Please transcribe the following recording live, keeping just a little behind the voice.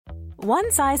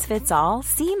One size fits all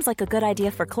seems like a good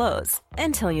idea for clothes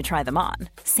until you try them on.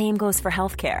 Same goes for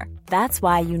healthcare. That's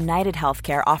why United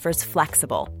Healthcare offers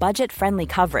flexible, budget-friendly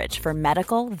coverage for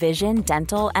medical, vision,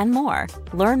 dental, and more.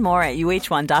 Learn more at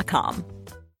uh1.com.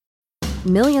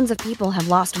 Millions of people have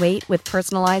lost weight with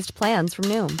personalized plans from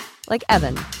Noom. Like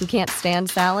Evan, who can't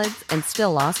stand salads and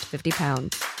still lost 50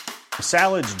 pounds.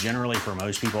 Salads generally for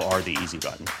most people are the easy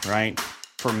button, right?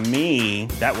 For me,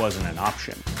 that wasn't an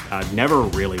option. I never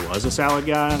really was a salad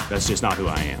guy. That's just not who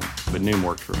I am. But Noom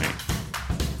worked for me.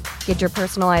 Get your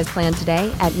personalized plan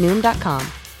today at Noom.com.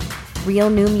 Real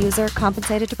Noom user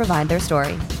compensated to provide their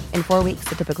story. In 4 weeks,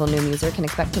 the typical Noom user can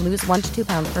expect to lose 1 to 2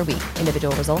 pounds per week.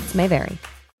 Individual results may vary.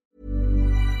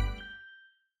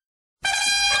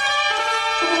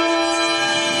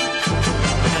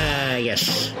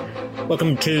 Yes.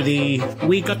 Welcome to the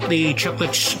We Got the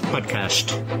Chocolates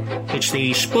podcast. It's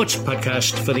the sports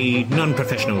podcast for the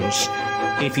non-professionals.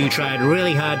 If you tried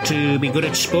really hard to be good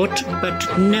at sport,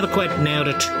 but never quite nailed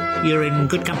it, you're in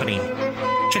good company.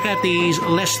 Check out these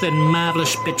less than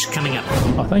marvellous bits coming up.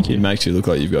 Oh, thank you. It makes you look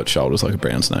like you've got shoulders like a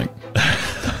brown snake.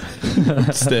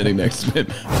 Standing next to him.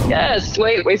 Yeah,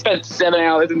 sweet. We spent 7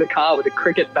 hours in the car with a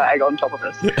cricket bag on top of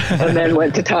us and then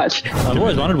went to touch. I've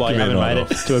always wondered why you haven't made it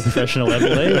to a professional level,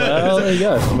 Lee. Well, there you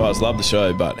go. Guys, love the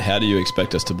show, but how do you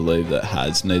expect us to believe that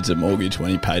Haz needs a mortgage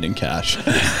when he paid in cash?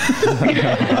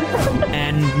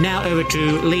 And now over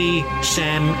to Lee,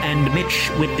 Sam and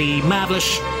Mitch with the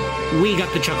marvellous We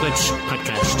Got the Chocolates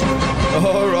podcast.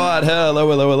 All right,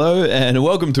 hello, and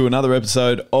welcome to another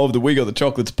episode of the We Got the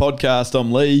Chocolates podcast.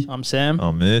 I'm Lee. I'm Sam.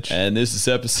 I'm Mitch. And this is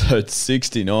episode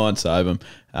 69, Sabum,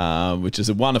 which is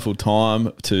a wonderful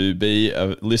time to be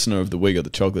a listener of the We Got the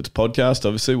Chocolates podcast.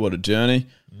 Obviously, what a journey.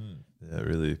 Yeah,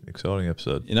 really exciting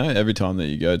episode. You know, every time that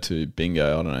you go to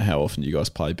bingo, I don't know how often you guys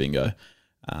play bingo.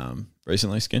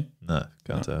 Recently, Skin? No,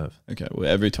 can't say I have. Okay, well,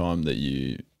 every time that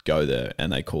you go there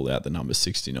and they call out the number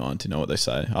 69, do you know what they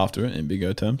say after it in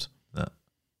bingo terms? No.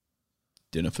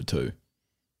 Dinner for two.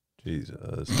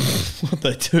 Jesus. What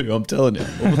they do, I'm telling you.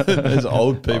 There's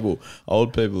old people.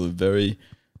 Old people are very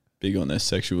big on their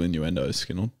sexual innuendos,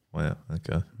 Skinner. Wow,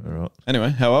 okay, all right.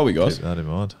 Anyway, how are we, guys? Keep that in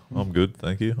mind. I'm good,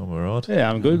 thank you. I'm all right. Yeah,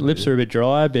 I'm good. Lips are a bit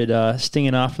dry, a bit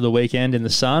stinging after the weekend in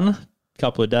the sun.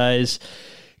 Couple of days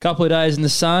in the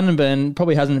sun, but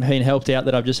probably hasn't been helped out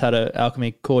that I've just had a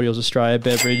Alchemy Cordials Australia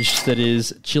beverage that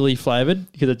is chili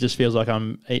flavoured because it just feels like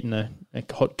I'm eating a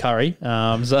hot curry.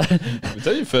 Is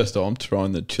that your first time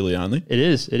trying the chili only? It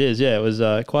is. Yeah, it was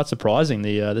quite surprising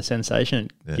the sensation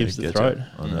it gives the throat.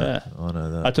 I know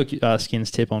that. I took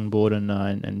Skin's tip on board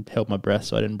and held my breath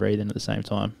so I didn't breathe in at the same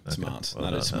time. Okay. Smart.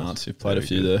 Well that is done, smart. Haz. You've played Very a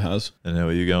few good. there, Haz. And how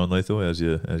are you going, Lethal? How's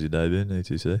your day been,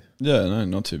 ETC? Yeah, no,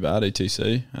 not too bad,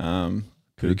 ETC.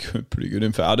 Pretty good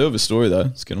info. I do have a story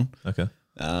though, Skinner. Okay.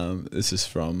 This is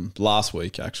from last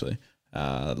week, actually.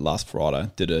 Last Friday,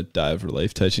 did a day of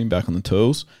relief teaching back on the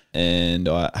tools, and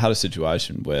I had a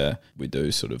situation where we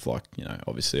do sort of like, you know,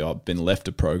 obviously I've been left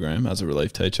a program as a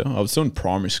relief teacher. I was still in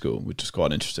primary school, which is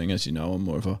quite interesting. As you know, I'm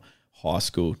more of a high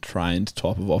school trained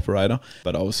type of operator,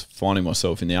 but I was finding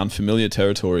myself in the unfamiliar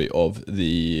territory of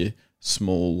the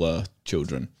small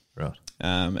children, Right.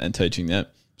 and teaching them.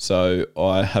 So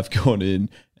I have gone in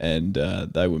and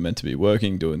they were meant to be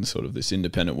working, doing sort of this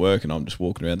independent work, and I'm just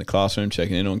walking around the classroom,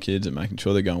 checking in on kids and making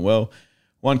sure they're going well.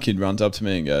 One kid runs up to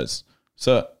me and goes,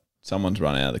 "Sir, someone's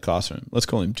run out of the classroom." Let's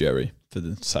call him Jerry for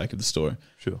the sake of the story.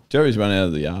 Sure. Jerry's run out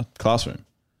of the classroom.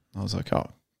 I was like, "Oh,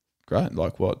 great.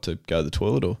 Like what, to go to the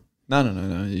toilet or?"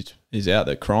 No. He's out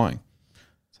there crying.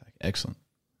 It's like, excellent.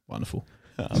 Wonderful.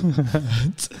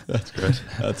 That's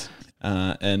great.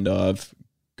 And I've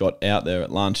got out there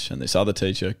at lunch, and this other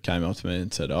teacher came up to me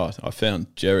and said, "Oh, I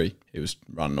found Jerry. He was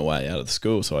running away out of the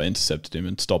school." So I intercepted him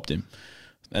and stopped him.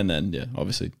 And then, yeah,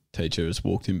 obviously teacher has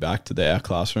walked him back to our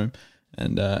classroom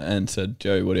and said,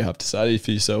 "Jerry, what do you have to say for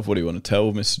yourself? What do you want to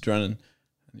tell Mr. Drennan?"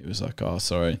 And he was like, "Oh,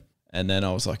 sorry." And then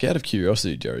I was like, out of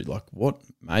curiosity, Jerry, like, what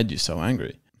made you so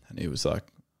angry? And he was like,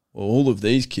 "Well, all of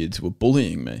these kids were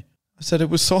bullying me." I said,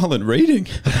 "It was silent reading."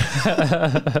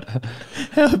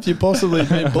 How have you possibly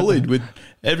been bullied with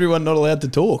everyone not allowed to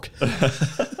talk?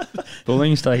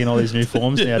 Bullying's taking all these new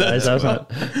forms nowadays, hasn't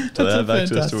it? Do they have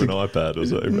access to an iPad or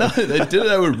something? No, they did.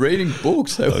 They were reading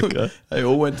books. They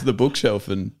all went to the bookshelf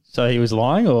and... So he was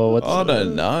lying, or what? I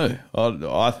don't know.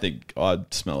 I think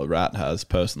I'd smell a rat, Has,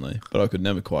 personally, but I could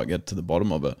never quite get to the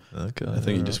bottom of it. Okay. I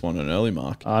think he just wanted an early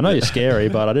mark. I know you're scary,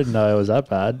 but I didn't know it was that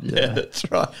bad. Yeah, that's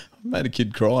right. I made a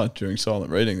kid cry during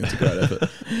silent reading. That's a great effort.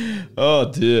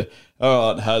 Oh, dear.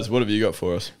 All right, Haz, what have you got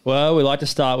for us? Well, we like to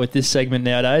start with this segment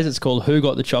nowadays. It's called Who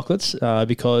Got the Chocolates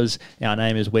because our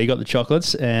name is We Got the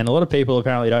Chocolates, and a lot of people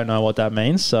apparently don't know what that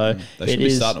means. So They should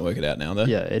be starting to work it out now, though.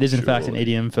 Yeah, it is in fact an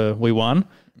idiom for we won.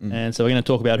 And so we're going to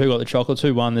talk about who got the chocolates,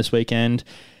 who won this weekend.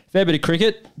 Fair bit of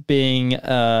cricket being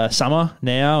summer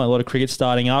now, a lot of cricket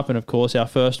starting up. And of course, our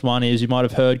first one is, you might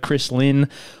have heard, Chris Lynn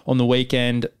on the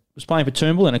weekend was playing for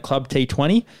Toombul in a club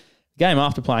T20. Game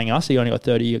after playing us, he only got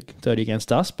 30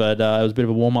 against us, but it was a bit of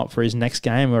a warm-up for his next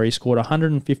game where he scored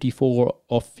 154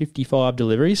 off 55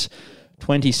 deliveries,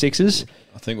 20 sixes.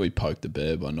 I think we poked the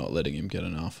bear by not letting him get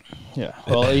enough. Yeah,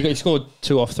 well, he scored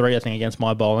 2 off 3, I think, against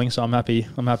my bowling, so I'm happy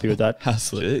with that.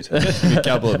 Haslett. A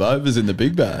couple of overs in the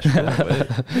big bash.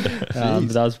 But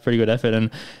that was a pretty good effort, and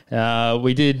I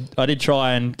did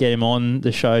try and get him on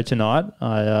the show tonight.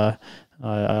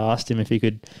 I asked him if he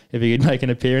could make an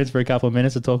appearance for a couple of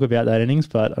minutes to talk about that innings,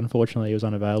 but unfortunately he was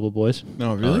unavailable, boys.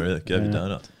 No, really? Oh, really? Gave you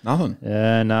donuts? Nothing.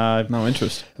 Yeah, No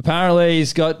interest. Apparently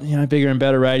he's got bigger and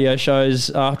better radio shows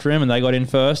after him, and they got in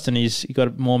first, and he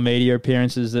got more media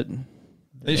appearances that.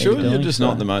 Are you sure you're just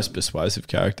not the most persuasive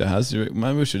character, Haz?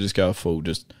 Maybe we should just go a full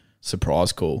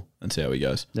surprise call and see how he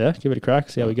goes. Yeah, give it a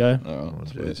crack, see how we go. Oh,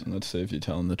 let's see if you're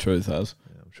telling the truth, Haz.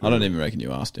 Yeah, I don't even reckon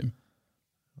you asked him.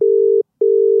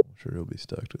 I'm sure he'll be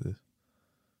stoked with this.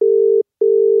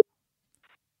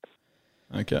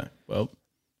 Okay, well.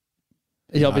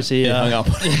 He obviously hung up.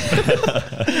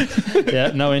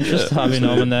 Yeah, no interest. Harvey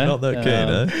Norman there. Not that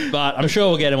keen, eh? But I'm sure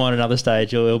we'll get him on another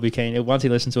stage. He'll be keen. Once he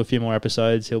listens to a few more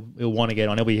episodes, he'll want to get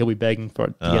on. He'll be begging for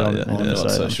it to get on. I'm not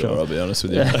so sure. I'll be honest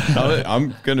with you.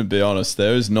 I'm going to be honest.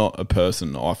 There is not a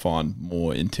person I find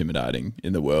more intimidating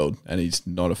in the world, and he's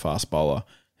not a fast bowler.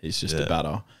 He's just a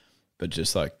batter, but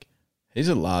just like he's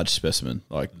a large specimen.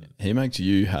 Like he makes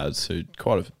you who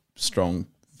quite a strong,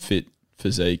 fit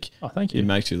physique. Oh, thank you. It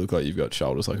makes you look like you've got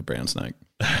shoulders like a brown snake.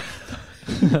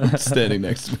 Standing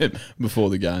next to him before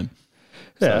the game.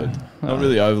 Yeah. So not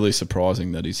really overly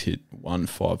surprising that he's hit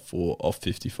 154 off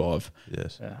 55.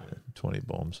 Yes. Yeah. 20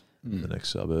 bombs in the next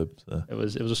suburb. So. It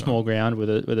was a small ground with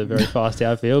a very fast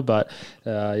outfield, but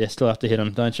still have to hit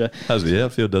them, don't you? As the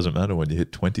outfield doesn't matter when you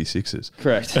hit 26s.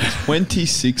 Correct.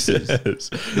 26s. Yes.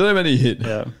 Is that how many hit?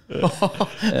 Yeah.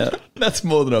 That's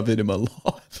more than I've hit in my life.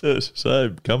 Yes,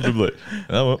 so comfortably.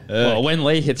 Well, when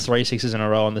Lee hits 3 sixes in a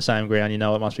row on the same ground, it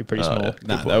must be pretty small.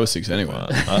 Nah, they were 6 anyway.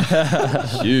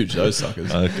 Huge, those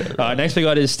suckers. Okay. All right, next we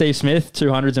got is Steve Smith,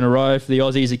 200s in a row for the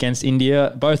Aussies against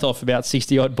India, both off about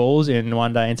 60-odd balls in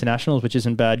one-day internationals, which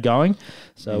isn't bad going.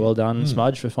 So well done,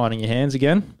 Smudge, for finding your hands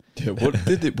again. Yeah, what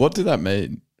did that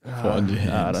mean? Find your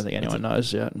hands? I don't think anyone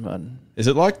knows yet. But is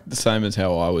it like the same as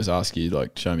how I always ask you,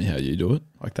 like, show me how you do it?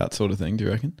 Like that sort of thing, do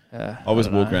you reckon? I always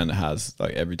walk around to Haz,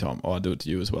 like, every time. Oh, I do it to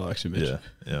you as well, actually, Mitch.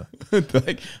 Yeah.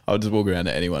 Like, I'll just walk around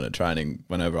to anyone at training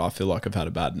whenever I feel like I've had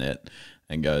a bad net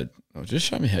and go, oh, just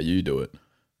show me how you do it.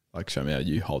 Like, show me how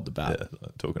you hold the bat. Yeah,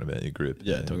 talking about your grip.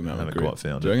 Yeah, talking about my haven't grip. quite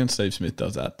found do you reckon Steve Smith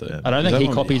does that too? I don't think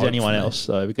he copies anyone else,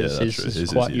 though, because his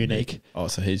is quite unique. Oh,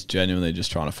 so he's genuinely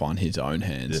just trying to find his own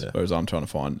hands, whereas I'm trying to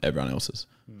find everyone else's.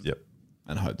 Yep.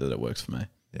 And hope that it works for me.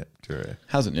 Yeah, correct.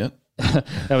 Hasn't yet.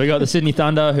 Now we got the Sydney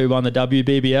Thunder, who won the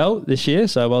WBBL this year,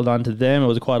 so well done to them. It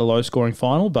was quite a low-scoring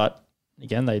final, but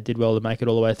again, they did well to make it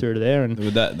all the way through to there. And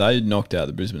they knocked out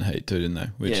the Brisbane Heat too, didn't they?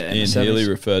 Which Ian Healy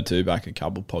referred to back a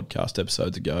couple podcast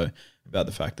episodes ago about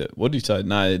the fact that, what did you say?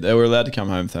 No, they were allowed to come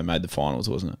home if they made the finals,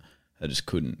 wasn't it? They just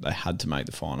couldn't. They had to make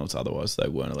the finals, otherwise they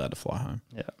weren't allowed to fly home.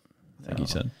 Yeah. I think he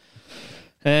said.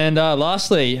 And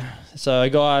lastly, so a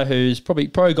guy who's probably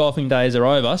pro golfing days are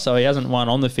over, so he hasn't won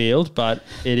on the field, but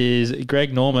it is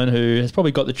Greg Norman, who has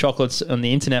probably got the chocolates on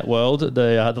the internet world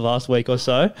the last week or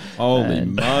so. Holy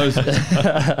Moses.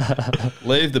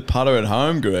 Leave the putter at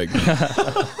home, Greg.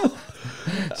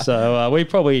 So we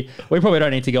probably don't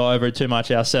need to go over it too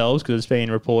much ourselves, because it's been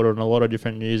reported on a lot of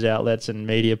different news outlets and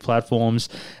media platforms,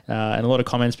 and a lot of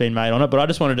comments being made on it. But I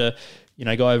just wanted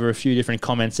to, go over a few different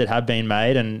comments that have been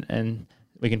made, and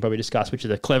we can probably discuss which are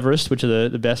the cleverest, which are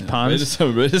the best puns.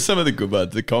 Read some of the good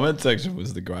ones. The comment section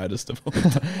was the greatest of all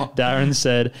time. Darren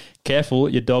said, "Careful,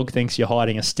 your dog thinks you're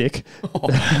hiding a stick."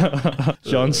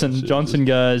 Johnson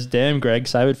goes, "Damn, Greg,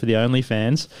 save it for the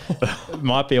OnlyFans.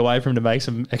 Might be a way for him to make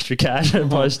some extra cash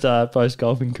post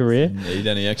golfing career." Need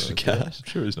any extra cash? I'm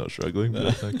sure he's not struggling,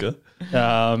 but okay.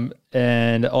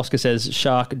 And Oscar says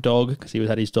shark, dog, because he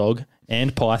had his dog,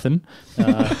 and python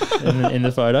in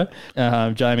the photo.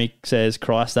 Jamie says,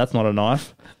 "Christ, that's not a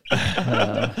knife."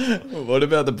 What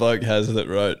about the bloke that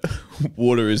wrote,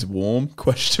 "Water is warm?" ?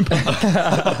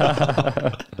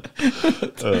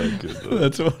 Oh, good.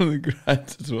 That's one of the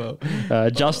greats as well.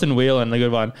 Justin Whelan, the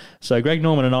good one. So Greg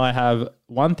Norman and I have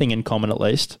one thing in common at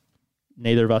least.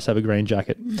 Neither of us have a green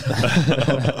jacket.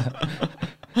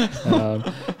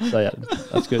 So yeah,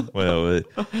 that's good. Well,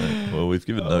 we've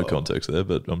given no context there,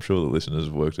 but I'm sure the listeners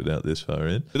have worked it out this far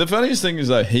in. But the funniest thing is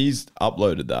though, he's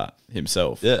uploaded that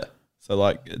himself. Yeah. So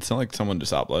like, it's not like someone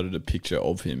just uploaded a picture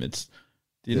of him. It's,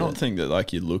 do you not think that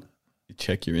like you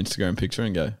check your Instagram picture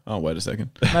and go, oh, wait a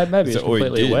second. Maybe he's Or he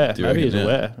completely did, aware. do you Maybe reckon? he's Yeah.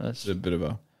 aware. That's It's a bit of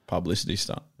a publicity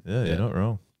stunt. Yeah, Yeah. you're not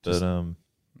wrong. But oh,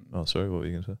 sorry, what were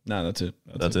you going to say? No, that's it.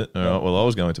 That's it. All right. Well, I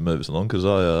was going to move us along because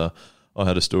I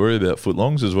had a story about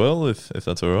footlongs as well, if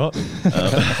that's all right.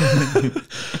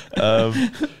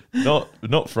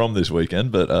 Not from this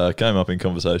weekend, but came up in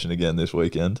conversation again this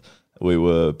weekend. We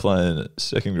were playing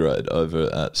second grade over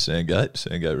at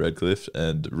Sandgate Redcliffe,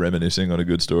 and reminiscing on a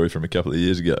good story from a couple of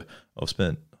years ago. I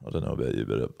don't know about you,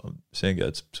 but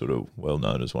Sandgate's sort of well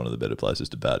known as one of the better places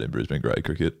to bat in Brisbane grade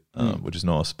cricket, which is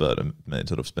nice. But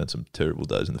I've spent some terrible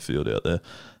days in the field out there.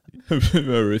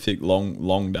 Horrific,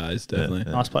 long days, definitely.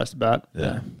 Yeah. nice place to bat.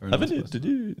 Yeah. Very Haven't nice you? place. Did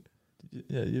you?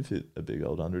 Yeah, you've hit a big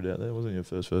old 100 out there. Wasn't your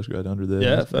first grade 100 there?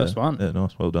 Yeah, first one. Yeah,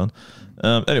 nice. Well done.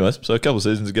 Anyways, so a couple of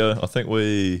seasons ago, I think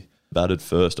we batted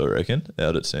first, I reckon,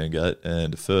 out at Sandgate.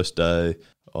 And first day,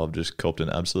 I've just copped an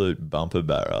absolute bumper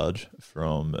barrage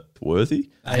from Worthy.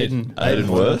 Aidan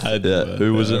Worth,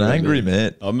 who was an angry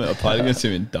man. I played against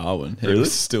him in Darwin. He Really?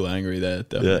 was still angry there,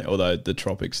 definitely. Yeah. Although the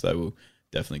tropics, they will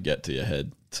definitely get to your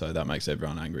head. So that makes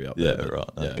everyone angry up Yeah, there. but right.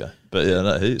 yeah. Okay. But yeah,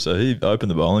 no, he opened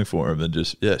the bowling for him and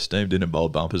just, steamed in and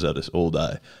bowled bumpers at us all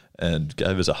day and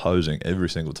gave us a hosing every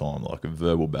single time, like a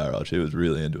verbal barrage. He was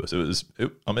really into us. It was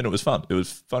fun. It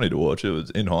was funny to watch. It was,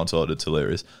 in hindsight, it's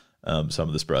hilarious. Some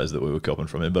of the sprays that we were copping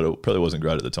from him, but it probably wasn't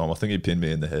great at the time. I think he pinned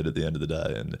me in the head at the end of the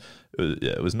day, and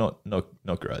it was not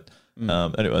great.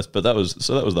 Anyways, but that was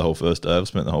the whole first day. I've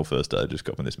spent the whole first day just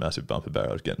copping this massive bumper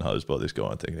barrage, getting hosed by this guy,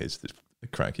 and thinking he's the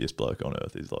crankiest bloke on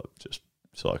earth. He's like just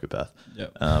psychopath.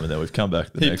 Yep. And then we've come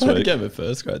back the He next played a week. game at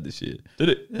first grade this year. Did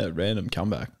it? Yeah, random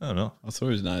comeback. I don't know. I saw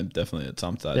his name definitely at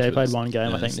some stage. Yeah, he but played it's- one game,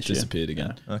 I think, it's this year. disappeared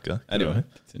again. Okay. Anyway,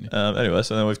 continue. Anyway,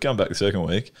 so then we've come back the second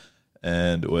week,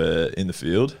 and we're in the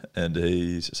field, and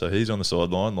he's on the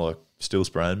sideline, like still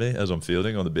spraying me as I'm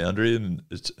fielding on the boundary and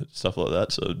stuff like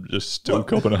that. So just still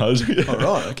copping a hosing. Oh,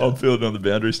 right, okay. I'm fielding on the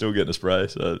boundary, still getting a spray.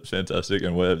 So it's fantastic,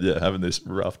 and we're having this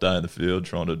rough day in the field,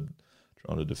 trying to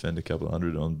defend a couple of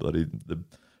hundred on the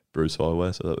Bruce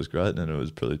Highway. So that was great, and then it was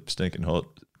pretty stinking hot.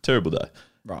 Terrible day.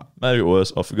 Right. Made it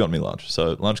worse. I've forgotten my lunch.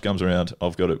 So lunch comes around.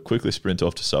 I've got to quickly sprint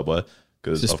off to Subway.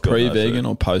 Is this I've got no pre-vegan food.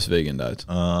 or post-vegan dates?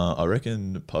 I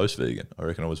reckon post-vegan. I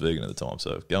reckon I was vegan at the time.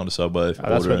 So going to Subway,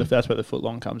 that's where the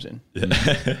footlong comes in. yeah.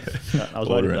 I was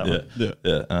waiting for that one.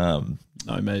 Yeah.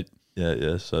 No, mate.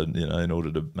 Yeah. So, in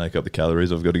order to make up the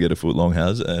calories, I've got to get a footlong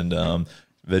has and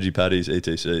veggie patties,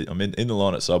 etc. I'm in the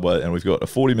line at Subway, and we've got a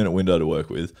 40-minute window to work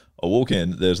with. I walk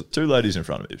in, there's two ladies in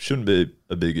front of me. It shouldn't be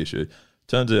a big issue.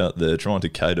 Turns out they're trying to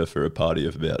cater for a party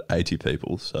of about 80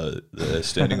 people. So they're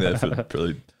standing there for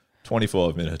probably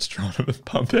 25 minutes trying to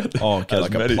pump out get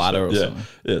like a platter or something.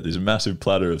 Yeah, there's a massive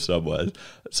platter of Subways.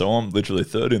 So I'm literally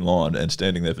third in line and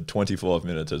standing there for 25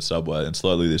 minutes at Subway, and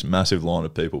slowly this massive line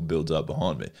of people builds up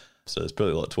behind me. So there's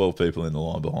probably like 12 people in the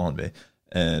line behind me.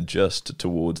 And just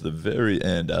towards the very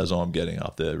end, as I'm getting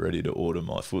up there ready to order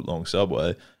my footlong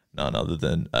Subway, none other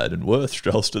than Aidan Worth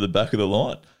strolls to the back of the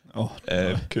line.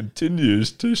 And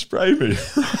continues to spray me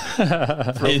from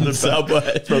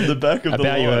the back of the line.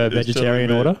 About your He's vegetarian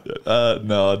telling me- order?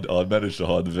 No, I managed to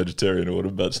hide the vegetarian order,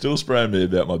 but still spraying me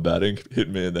about my batting,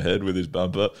 hitting me in the head with his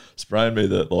bumper, spraying me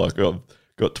that like I've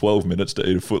got 12 minutes to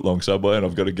eat a footlong Subway and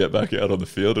I've got to get back out on the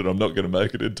field and I'm not going to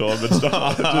make it in time and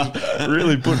stuff. Just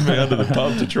really putting me under the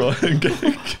pump to try and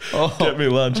get me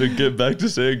lunch and get back to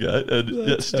Sandgate.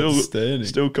 And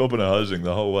still copping a hosing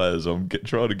the whole way as I'm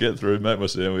trying to get through, make my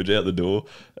sandwich out the door,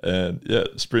 and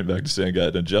sprint back to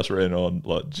Sandgate and just ran on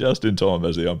like just in time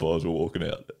as the umpires were walking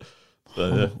out.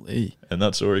 So, Holy. and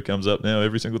that story comes up now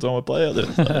every single time I play out there.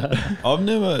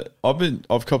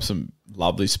 I've copped some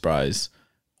lovely sprays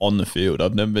on the field.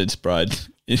 I've never been sprayed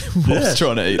whilst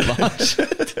trying to eat lunch.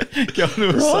 Going to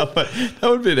a Subway. That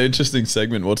would be an interesting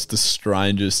segment. What's the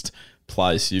strangest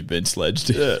place you've been sledged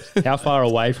to? How far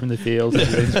away from the field? Have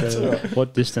you been to?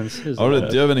 What distance? Is Do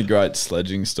it? you have any great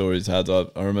sledging stories? I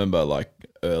remember like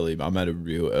I made a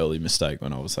real early mistake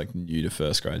when I was like new to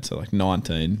first grade. So like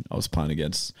 19, I was playing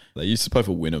against, they used to play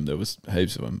for Wynnum. There was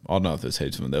heaps of them. I don't know if there's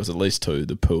heaps of them. There was at least two,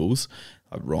 the Pools.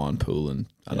 Ryan Poole and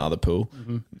another Poole,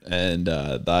 and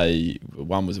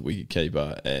one was a wicket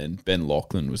keeper, and Ben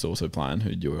Lachlan was also playing,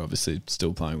 who you were obviously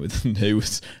still playing with, and he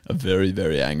was a very,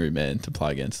 very angry man to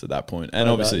play against at that point, and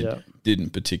obviously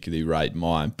didn't particularly rate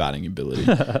my batting ability,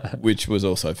 which was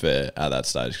also fair at that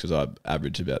stage because I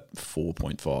averaged about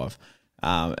 4.5.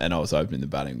 And I was opening the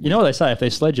batting. You know what they say? If they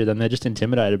sledge you, then they're just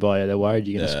intimidated by you. They're worried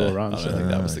you're going to score runs. I don't think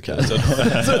that was the case.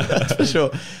 That's for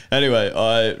sure. Anyway,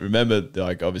 I remember,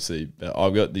 like, obviously, I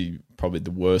got probably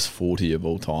the worst 40 of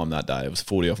all time that day. It was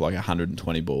 40 off like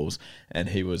 120 balls, and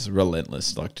he was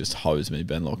relentless, like just hosed me,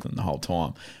 Ben Lachlan, the whole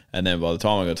time. And then by the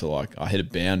time I got to I hit a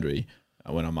boundary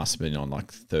when I must have been on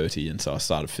like 30, and so I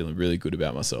started feeling really good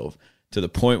about myself to the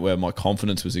point where my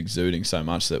confidence was exuding so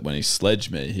much that when he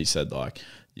sledged me, he said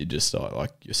you just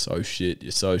like, you're so shit,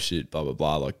 blah, blah,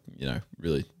 blah, like,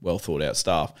 really well thought out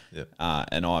stuff. Yep.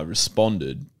 And I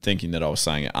responded thinking that I was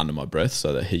saying it under my breath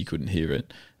so that he couldn't hear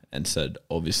it, and said,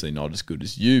 obviously not as good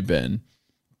as you, Ben,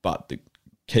 but the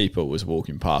keeper was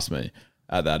walking past me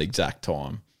at that exact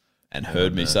time and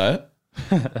heard me say it.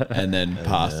 And then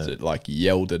passed it, like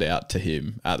yelled it out to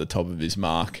him at the top of his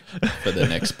mark for the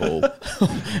next ball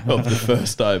of the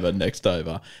first over, next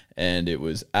over. And it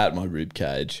was at my rib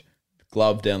cage,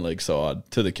 glove down leg side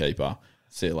to the keeper.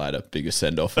 See you later. Biggest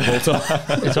send off of all time.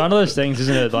 It's one of those things,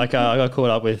 isn't it? Like I got caught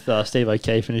up with Steve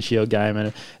O'Keefe in a Shield game,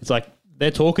 and it's like they're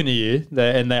talking to you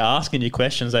and they're asking you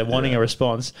questions. They're wanting a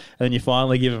response, and then you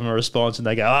finally give them a response, and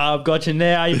they go, "I've got you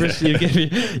now. You're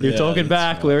talking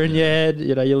back. right, We're in your head.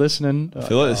 You're listening." I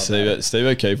feel like Steve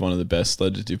O'Keefe, one of the best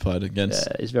sledges you played against.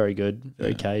 Yeah, he's very good,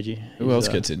 very cagey. Who else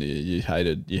gets into you?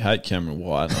 You hate Cameron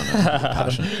White. I know,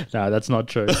 passion. No, that's not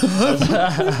true.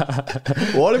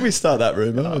 Why did we start that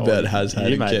rumor about Has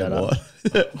hating Cam White?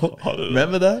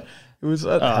 Remember that? It was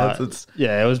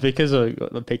it was because I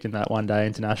got picked in that one day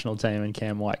international team, and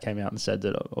Cam White came out and said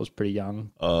that I was pretty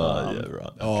young. Yeah, right.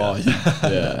 Oh,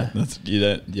 yeah.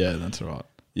 That's right.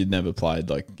 You'd never played.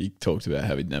 Like, he talked about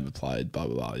how he'd never played. Blah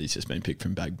blah blah. He's just been picked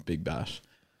from Big Bash,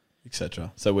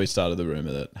 etc. So we started the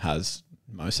rumor that Has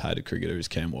most hated cricketer is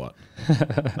Cam White.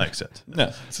 Makes sense.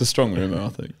 Yeah, it's a strong rumor, I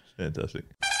think. Fantastic.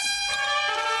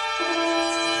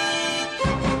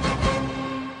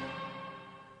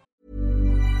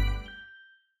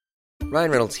 Ryan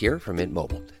Reynolds here from Mint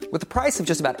Mobile. With the price of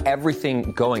just about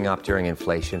everything going up during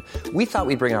inflation, we thought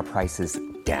we'd bring our prices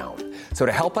down. So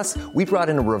to help us, we brought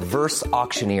in a reverse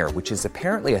auctioneer, which is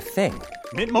apparently a thing.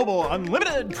 Mint Mobile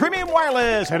Unlimited Premium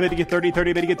Wireless. How to get 30,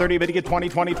 30, bit to get 30, bit to get 20,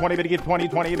 20, 20, bit to get 20,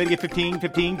 20, bit to get 15,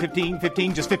 15, 15,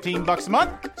 15, just $15 a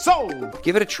month? Sold!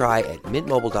 Give it a try at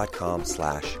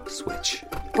mintmobile.com/switch.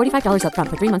 $45 up front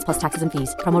for 3 months plus taxes and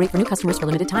fees. Promo rate for new customers for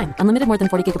limited time. Unlimited more than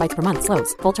 40 gigabytes per month.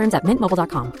 Slows full terms at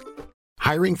mintmobile.com.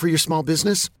 Hiring for your small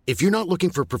business? If you're not looking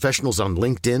for professionals on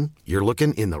LinkedIn, you're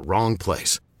looking in the wrong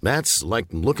place. That's like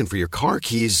looking for your car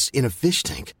keys in a fish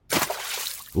tank.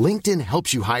 LinkedIn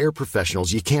helps you hire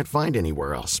professionals you can't find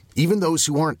anywhere else, even those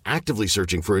who aren't actively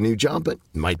searching for a new job but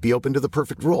might be open to the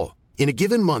perfect role. In a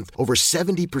given month, over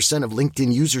 70% of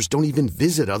LinkedIn users don't even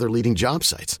visit other leading job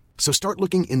sites. So start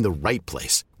looking in the right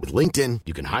place. With LinkedIn,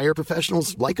 you can hire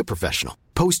professionals like a professional.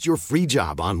 Post your free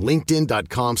job on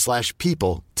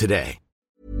linkedin.com/people today.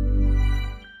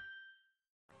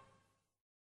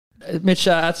 Mitch,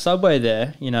 at Subway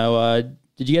there, did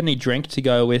you get any drink to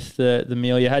go with the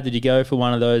meal you had? Did you go for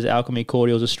one of those Alchemy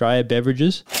Cordials Australia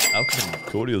beverages? Alchemy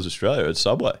Cordials Australia at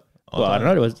Subway? I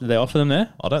don't know. Did they offer them there?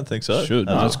 I don't think so. Should.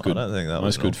 No, That's good. I don't think that most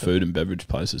was good food and beverage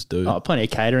places do. Oh, plenty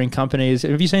of catering companies.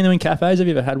 Have you seen them in cafes? Have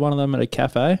you ever had one of them at a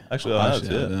cafe? Actually, I have,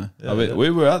 yeah. We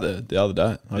were out there the other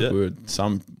day. We were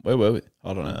where were we?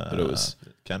 I don't know. But it was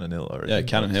Cannon Hill, I reckon. Yeah,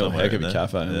 Cannon Hill, heck of a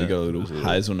cafe. And we got a little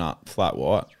hazelnut flat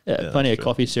white. Yeah, plenty of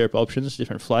coffee syrup options,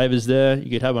 different flavours there. You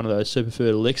could have one of those superfood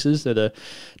elixirs. They're the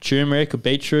turmeric or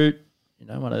beetroot,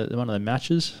 one of the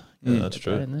matches. Yeah, that's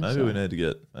true. Maybe we need to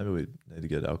get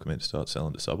Alchemy to start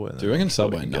selling to Subway. Do you reckon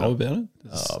Subway know about it?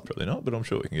 Probably not, but I'm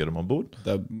sure we can get them on board.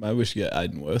 Maybe we should get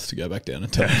Aidan Worth to go back down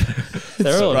and tell them.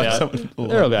 They're all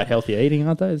about healthy eating,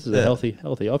 aren't they? This is a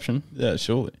healthy option. Yeah,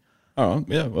 surely. All right,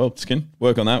 yeah, well, Skin,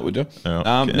 work on that, would you?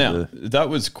 Now, that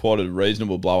was quite a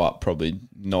reasonable blow-up, probably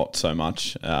not so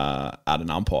much at an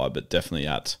umpire, but definitely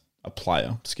at a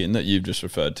player, Skin, that you've just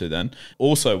referred to then.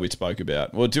 Also, we spoke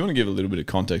about, well, do you want to give a little bit of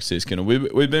context here, Skin?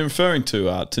 We've been referring to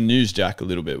Newsjack a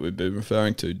little bit. We've been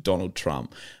referring to Donald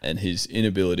Trump and his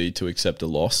inability to accept a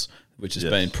loss, which has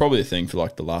been probably a thing for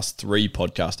like the last 3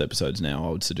 podcast episodes now, I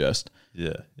would suggest.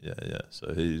 Yeah.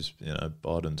 So he's,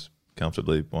 Biden's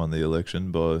comfortably won the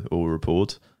election by all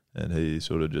reports, and he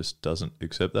sort of just doesn't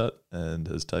accept that and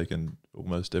has taken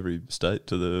almost every state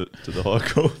to the High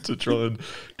Court to try and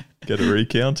get a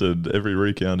recount, and every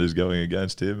recount is going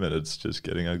against him, and it's just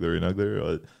getting uglier and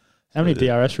uglier. How many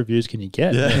DRS reviews can you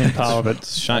get in Parliament?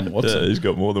 Shane Watson. Yeah, he's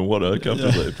got more than one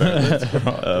comfortably,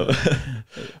 apparently.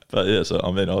 But yeah, so I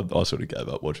mean, I sort of gave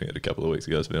up watching it a couple of weeks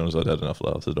ago. To be honest, I'd had enough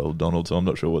laughs at old Donald, so I'm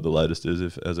not sure what the latest is.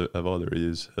 Have either of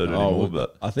you heard it anymore?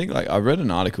 But I think I read an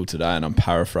article today, and I'm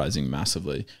paraphrasing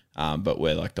massively, but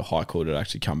where the High Court had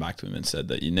actually come back to him and said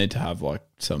that you need to have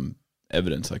some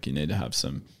evidence, you need to have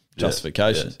some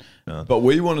justification. Yes. No. But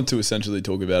we wanted to essentially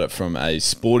talk about it from a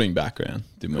sporting background,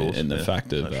 didn't we? And the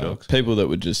fact of people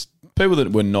that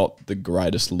were not the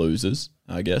greatest losers,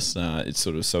 I guess. It's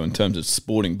sort of so in terms of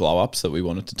sporting blow-ups that we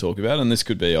wanted to talk about, and this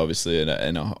could be obviously in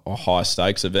a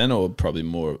high-stakes event or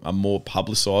probably a more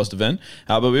publicised event.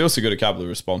 But we also got a couple of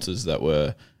responses that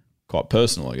were quite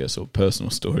personal, I guess, or personal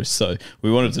stories. So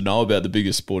we wanted to know about the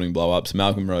biggest sporting blow-ups.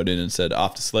 Malcolm wrote in and said,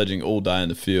 after sledging all day in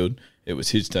the field, it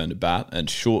was his turn to bat, and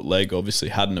Short Leg obviously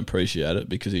hadn't appreciated it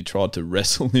because he tried to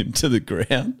wrestle him to the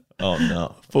ground. Oh,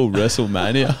 no. Full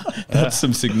WrestleMania. That's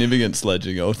some significant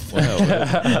sledging. Wow.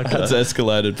 That's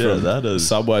escalated from a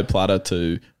Subway platter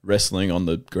to wrestling on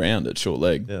the ground at Short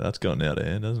Leg. Yeah, that's gone out of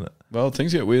hand, hasn't it? Well,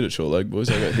 things get weird at Short Leg,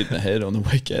 boys. I got hit in the head on the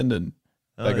weekend, and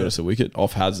they got us a wicket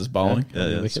off Haz's bowling.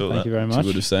 Thank you very much. You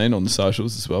would have seen on the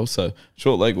socials as well. So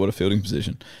Short Leg, what a fielding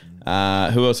position.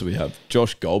 Who else do we have?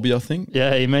 Josh Golby, I think.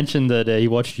 Yeah, he mentioned that he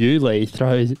watched you, Lee,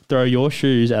 throw your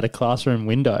shoes at a classroom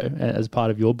window as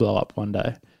part of your blow up one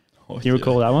day. Do you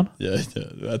recall that one? Yeah.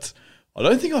 I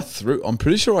don't think I threw. I'm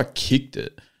pretty sure I kicked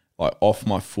it off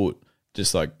my foot.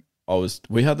 Just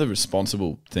we had the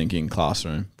responsible thinking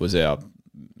classroom was our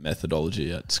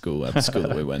methodology at the school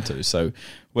that we went to. So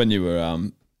when you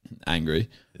were angry,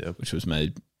 which was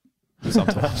me.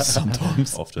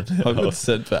 Sometimes. Often. I got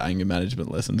sent for anger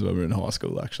management lessons when we were in high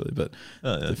school, actually. But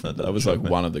that was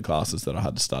one of the classes that I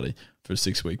had to study for a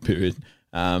 6-week period.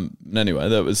 Anyway,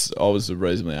 I was a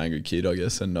reasonably angry kid, I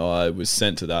guess, and I was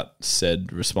sent to that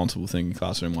said responsible thinking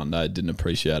classroom one day. Didn't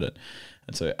appreciate it.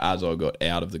 And so as I got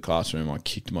out of the classroom, I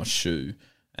kicked my shoe,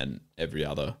 and every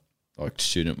other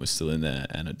student was still in there,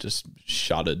 and it just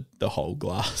shuttered the whole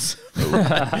glass,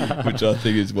 which I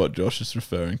think is what Josh is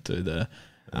referring to there.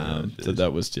 So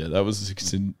that was a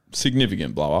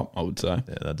significant blow up, I would say.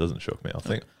 Yeah, that doesn't shock me. I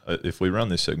think if we run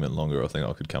this segment longer, I think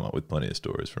I could come up with plenty of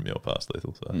stories from your past,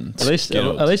 Lethal. So. At least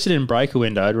it didn't break a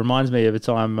window. It reminds me of a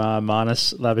time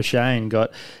Marnus Labuschagne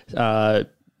got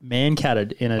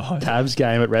man-catted in a Tabs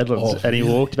game at Redlands, and he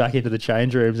walked back into the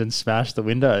change rooms and smashed the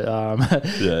window.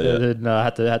 And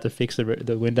had to fix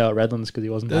the window at Redlands because he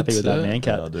wasn't happy with that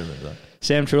man-cat. Yeah, I do remember that.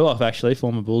 Sam Truloff, actually,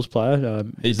 former Bulls player,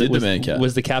 he did the man-cat.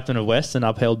 Was the captain of West and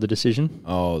upheld the decision.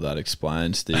 Oh, that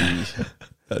explains the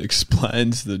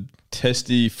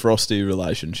testy, frosty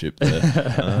relationship there.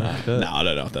 No, I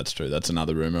don't know if that's true. That's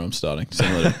another rumour I'm starting,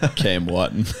 similar to Cam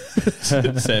White and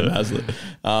Sam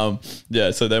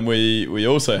Haslett. So then we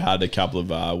also had a couple of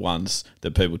ones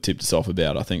that people tipped us off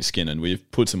about, I think, Skin, and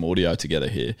we've put some audio together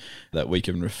here that we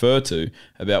can refer to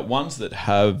about ones that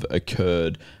have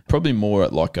occurred probably more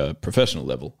at a professional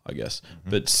level, I guess. Mm-hmm.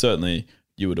 But certainly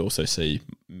you would also see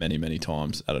many, many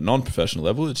times at a non-professional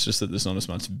level. It's just that there's not as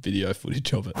much video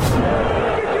footage of it.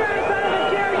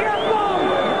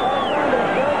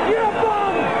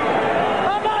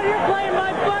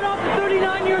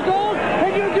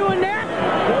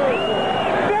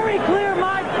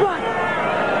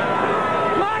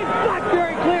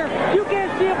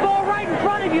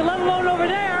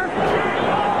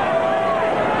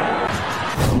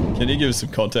 Can you give us some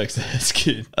context there,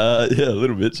 Skid? Yeah, a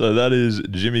little bit. So that is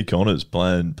Jimmy Connors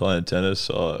playing tennis.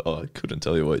 I couldn't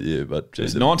tell you what year, but... It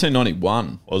was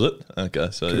 1991. Was it? Okay,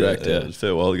 so correct, yeah. It was a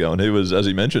fair while ago. And he was, as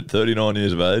he mentioned, 39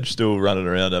 years of age, still running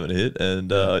around having a hit,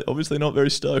 and obviously not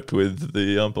very stoked with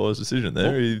the umpire's decision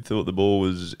there. He thought the ball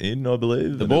was in, I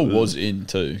believe. The ball was in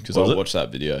too, because I watched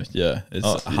that video. Yeah, it's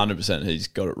 100% he's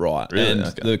got it right. Really? And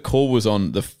the call was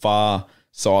on the far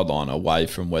sideline away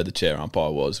from where the chair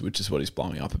umpire was, which is what he's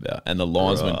blowing up about. And the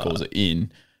linesman calls it in,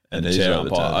 and the chair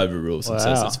umpire overrules and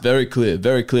says it's very clear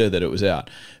that it was out.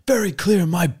 Very clear in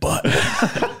my butt.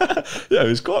 Yeah, he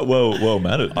was quite well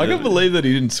mannered. I can't believe that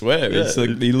he didn't swear. Yeah. It's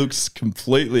he looks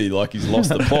completely like he's lost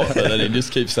the plot, but then he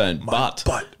just keeps saying butt.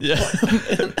 Yeah.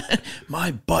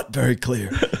 My butt, very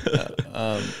clear.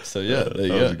 So yeah, there you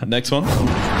go. Next one.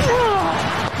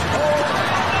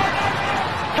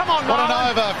 What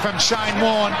an over from Shane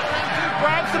Warne.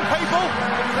 Grab some people.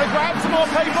 They grab some more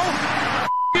people.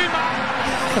 You, man.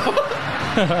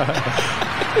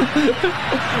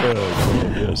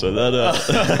 Yeah, so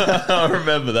that I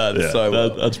remember that. yeah, So well.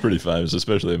 that's pretty famous,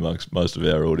 especially amongst most of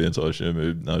our audience, I assume,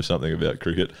 who know something about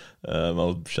cricket.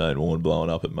 Old Shane Warne blowing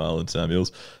up at Marlon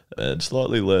Samuels, and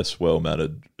slightly less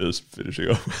well-mannered just finishing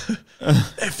off.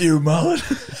 F you, Marlon.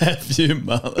 F you,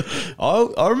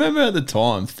 Marlon. I remember at the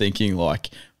time thinking, like,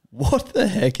 what the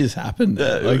heck has happened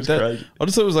there? Yeah, it was crazy. I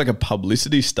just thought it was like a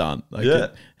publicity stunt. Like, Yeah.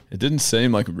 it didn't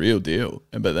seem like a real deal.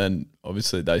 But then,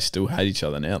 obviously, they still hate each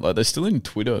other now. Like, they're still in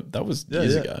Twitter. That was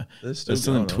years ago. They're They're still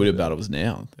in going on, Twitter yeah. battles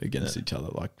now against each other,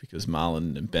 like, because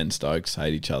Marlon and Ben Stokes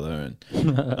hate each other. And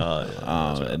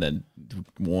and then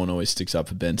Warren always sticks up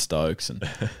for Ben Stokes. And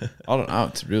I don't know.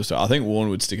 It's a real story. I think Warren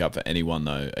would stick up for anyone,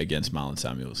 though, against Marlon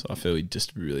Samuels. I feel he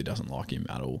just really doesn't like him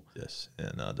at all. Yes,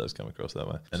 yeah, no, it does come across that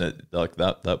way. And it, like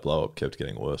that blow up kept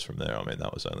getting worse from there. I mean,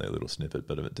 that was only a little snippet,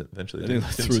 but it eventually He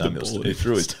threw the ball at he him.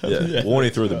 threw his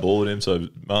Warney threw the ball at him, so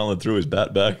Marlon threw his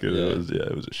bat back.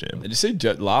 It was a shame. Did you see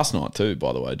last night too,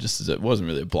 by the way, just as it wasn't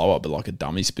really a blow up, but like a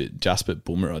dummy spit, Jasprit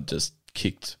Bumrah just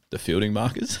kicked the fielding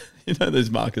markers. You know, those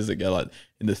markers that go like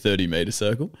in the 30-metre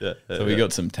circle? So he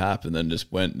got some tap and then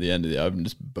just went at the end of the over and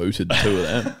just booted two of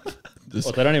them.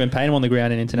 Well, they don't even paint him on the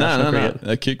ground in international cricket. No.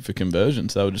 They kicked for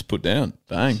conversions. They were just put down.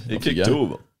 Bang. He off you kicked go. two of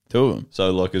them. Two of them.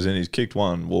 So, like, as in he's kicked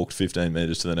one, walked 15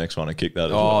 metres to the next one and kicked that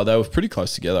as well. Oh, they were pretty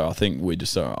close together. I think we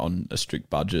just are on a strict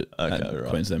budget at right.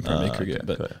 Queensland Premier Cricket. Okay,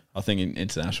 but cool. I think in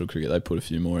international cricket, they put a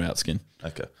few more out skin.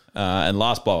 Okay. And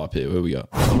last blow up here, who we got?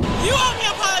 You owe me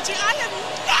an apology. I have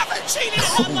never cheated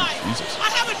in my life. Jesus. I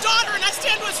have a daughter and I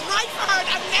stand what's right for her and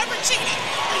I've never cheated.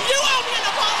 And you owe me an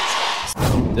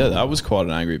apology. Yeah, that was quite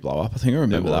an angry blow up. I think I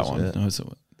remember It that was, one.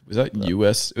 yeah. Was that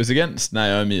US? It was against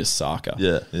Naomi Osaka.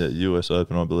 Yeah, US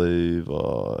Open, I believe.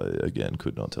 I, again,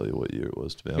 could not tell you what year it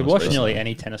was, to be You honest. could watch But- nearly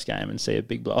any tennis game and see a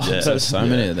big blow up. Yeah, so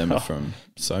many of them are from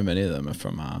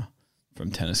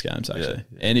tennis games. Actually,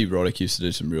 Andy Roddick used to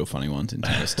do some real funny ones in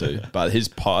tennis too. But I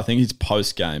think his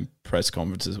post game press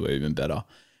conferences were even better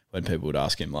when people would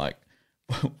ask him like,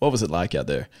 "What was it like out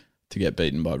there to get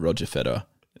beaten by Roger Federer?"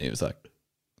 And he was like,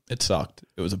 "It sucked.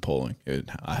 It was appalling.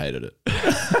 I hated it."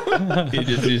 He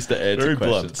just used to answer Very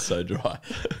questions so dry.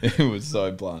 It was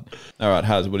so blunt. All right,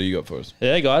 Haz, what do you got for us?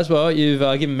 Yeah, guys. Well, you've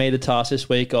given me the task this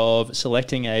week of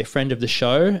selecting a friend of the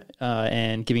show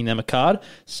and giving them a card.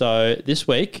 So this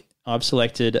week, I've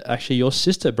selected actually your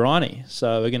sister, Bryony.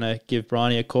 So we're going to give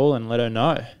Bryony a call and let her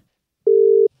know.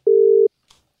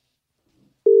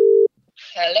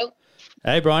 Hello.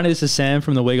 Hey, Bryony, this is Sam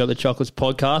from the We Got the Chocolates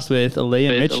podcast with Ali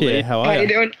and Mitch here. How How are you you?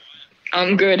 doing?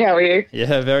 I'm good. How are you?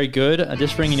 Yeah, very good. I'm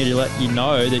just ringing you to let you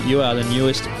know that you are the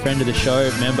newest friend of the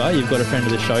show member. You've got a friend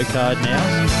of the show card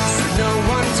now.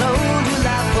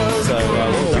 So,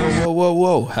 well done.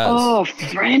 Whoa, Haz. Oh,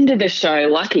 friend of the show.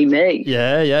 Lucky me.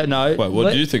 Yeah, no. Wait,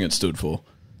 what do you think it stood for?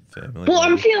 Family. Well,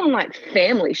 I'm feeling like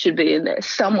family should be in there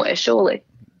somewhere, surely.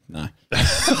 No.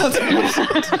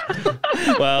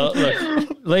 Well, look,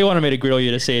 Lee wanted me to grill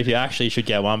you to see if you actually should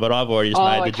get one, but I've already just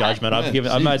made the okay. judgment.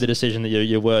 I've made the decision that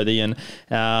you're worthy, and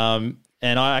I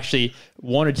actually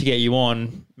wanted to get you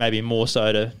on, maybe more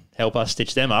so to help us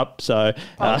stitch them up. So,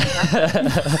 Oh,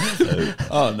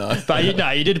 no. but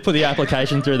you did put the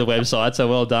application through the website, so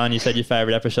well done. You said your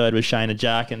favourite episode was Shane and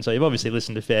Jack, and so you've obviously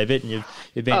listened a fair bit, and you've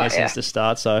been there since the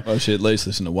start. So, I should at least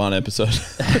listen to one episode.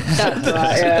 That's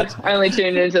right, yeah. I only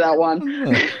tuned into that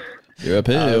one. You're up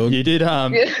here. you did.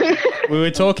 We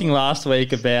were talking last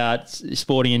week about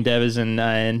sporting endeavours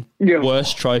and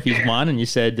worst trophies won, and you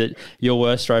said that your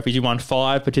worst trophies, you won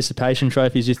 5 participation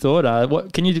trophies. You thought,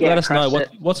 what can you let us know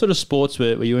what sort of sports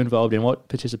were you involved in? What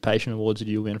participation awards did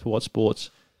you win for what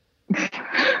sports?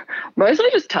 Mostly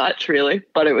just touch, really.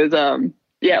 But it was,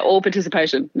 all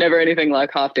participation. Never anything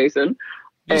like half decent.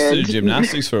 You used to do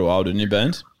gymnastics for a while, didn't you,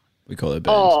 Bands? We call it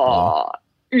Bands. Oh,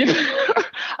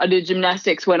 I did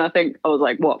gymnastics when I think I was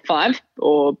like, 5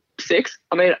 or 6?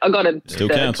 I mean, I got a Still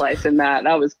third counts. place in that.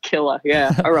 That was killer.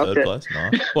 Yeah, I rocked Third it. place,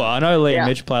 nice. Well, I know Lee and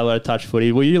Mitch play a lot of touch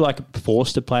footy. Were you like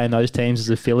forced to play in those teams as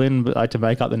a fill-in, like to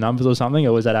make up the numbers or something,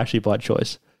 or was that actually by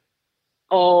choice?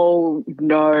 Oh,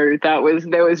 no. There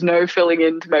was no filling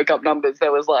in to make up numbers.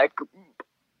 There was like,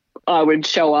 I would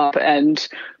show up and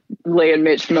Lee and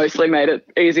Mitch mostly made it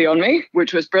easy on me,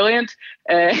 which was brilliant.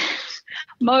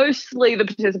 Mostly the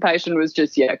participation was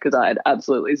just, because I had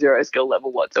absolutely zero skill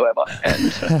level whatsoever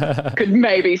and could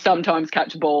maybe sometimes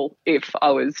catch a ball if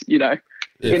I was,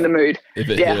 in the mood. If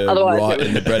it hit her otherwise right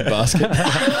in the bread basket.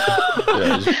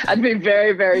 I'd be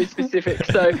very, very specific.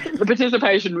 So the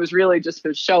participation was really just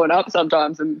for showing up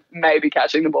sometimes and maybe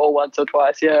catching the ball once or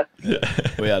twice. Yeah.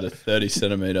 We had a 30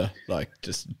 centimetre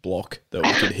just block that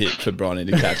we could hit for Bronny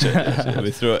to catch it. So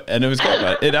we threw it, and it was great.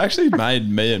 Mate. It actually made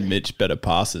me and Mitch better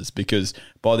passes because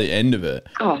by the end of it,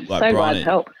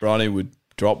 Bronny would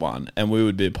drop one and we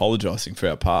would be apologising for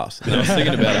our pass. And I was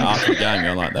thinking about it after the game,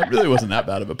 going like, that really wasn't that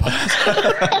bad of a pass.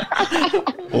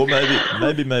 Or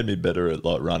maybe made me better at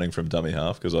running from dummy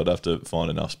half because I'd have to find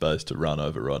enough space to run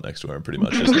over right next to her and pretty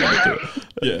much just run to it.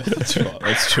 Yeah, that's right.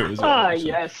 That's true as well. Oh,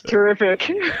 yes. Terrific.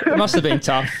 It must have been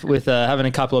tough with having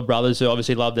a couple of brothers who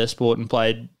obviously loved their sport and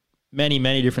played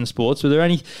many different sports. Were there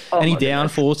any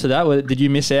downfalls to that? Did you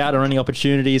miss out on any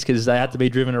opportunities because they had to be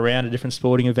driven around to different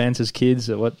sporting events as kids?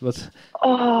 Or what?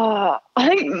 Oh, I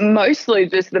think mostly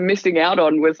just the missing out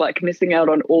on was missing out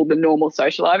on all the normal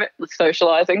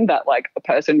socializing that a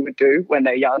person would do when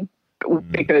they're young,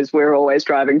 because we're always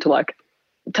driving to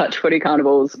touch footy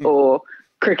carnivals or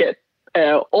cricket.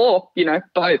 Or,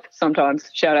 both sometimes.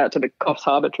 Shout out to the Coffs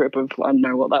Harbour trip of, I don't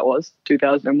know what that was,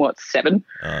 2007.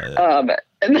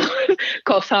 And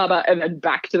Coffs Harbour and then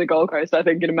back to the Gold Coast, I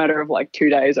think, in a matter of 2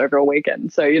 days over a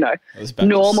weekend. So,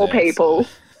 normal people.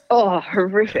 Oh,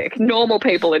 horrific. Normal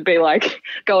people would be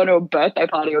going to a birthday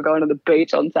party or going to the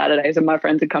beach on Saturdays, and my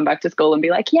friends would come back to school and be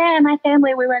like, yeah, my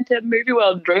family, we went to Movie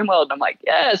World and Dream World. And I'm like,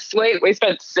 yeah, sweet. We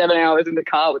spent 7 hours in the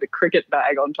car with a cricket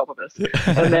bag on top of us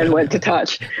and then went to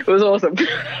touch. It was awesome.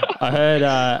 I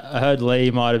heard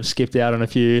Lee might have skipped out on a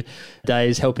few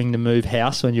days helping to move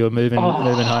house when you were moving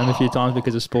home a few times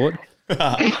because of sport.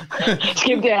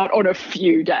 Skipped out on a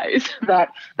few days.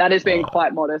 That is being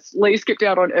quite modest. Lee skipped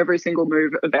out on every single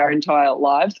move of our entire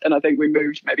lives, and I think we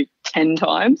moved maybe 10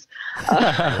 times.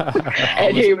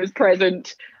 And he was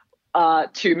present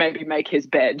to maybe make his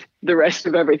bed. The rest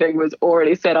of everything was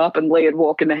already set up, and Lee would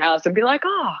walk in the house and be like,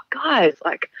 oh, guys,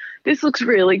 this looks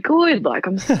really good.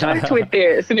 I'm stoked with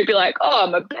this. And he'd be like, oh,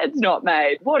 my bed's not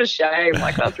made. What a shame.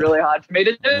 That's really hard for me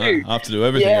to do. I have to do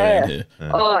everything around here.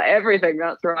 Yeah. Oh, everything.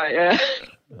 That's right. Yeah.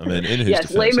 I mean, in his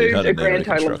defense, Lee moved he had a grand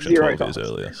total of 0 years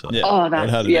earlier. So. Yeah.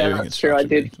 That's true. I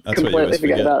did completely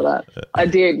forget about that. Yeah. I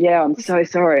did. Yeah, I'm so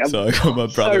sorry. My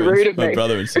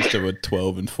brother and sister were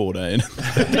 12 and 14.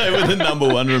 They were the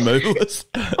number one removalists.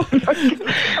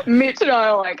 Mitch and I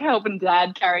are helping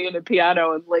Dad carry in a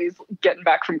piano, and Lee's getting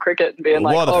back from cricket and being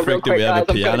why the frick do we have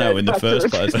a piano in the first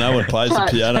place? No one plays the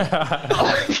piano.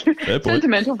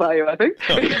 Sentimental value, I think.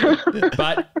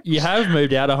 But you have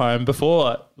moved out of home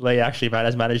before Lee actually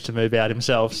has managed to move out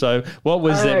himself. So what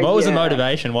was the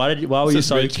motivation? Why were you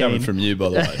so keen? Coming from you, by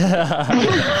the way.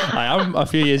 I'm a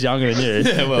few years younger than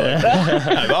you. Yeah,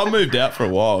 well, I moved out for a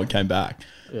while and came back.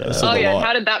 Yeah.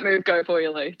 How did that move go for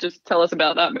you, Lee? Just tell us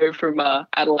about that move from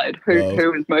Adelaide. Who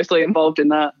was mostly involved in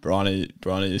that? Bronny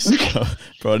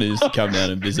used to come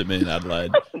down and visit me in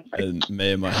Adelaide, and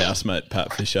me and my housemate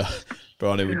Pat Fisher.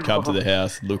 Bronny would come to the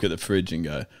house, look at the fridge, and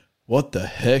go, what the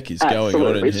heck is going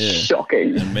on in here?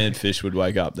 Shocking. And me and Fish would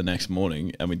wake up the next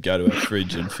morning and we'd go to our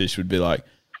fridge, and Fish would be like,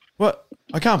 what?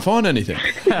 I can't find anything.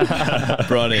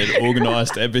 Bronny had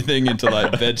organised everything into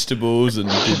vegetables and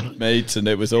meats, and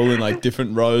it was all in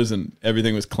different rows, and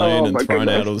everything was clean and thrown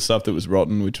out all the stuff that was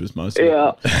rotten, which was most of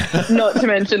it. Not to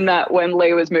mention that when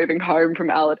Lee was moving home from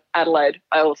Adelaide,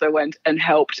 I also went and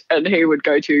helped, and he would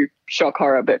go to shock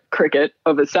horror, but cricket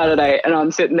of a Saturday, and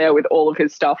I'm sitting there with all of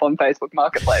his stuff on Facebook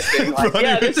Marketplace being like,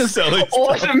 this is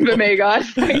awesome for me, guys.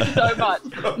 Thanks so much.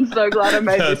 I'm so glad I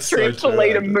made this trip for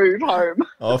Lee to move home.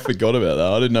 I forgot about that.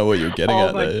 I didn't know what you were getting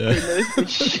at there.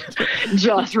 Goodness.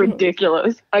 Just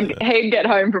ridiculous. He'd get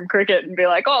home from cricket and be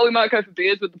like, we might go for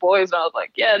beers with the boys. And I was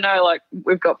like, yeah, no,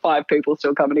 we've got 5 people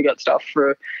still coming to get stuff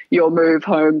for your move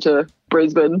home to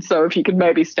Brisbane, so if you could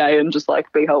maybe stay and just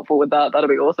be helpful with that'd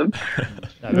be awesome.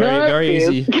 Very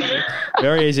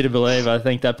easy to believe. I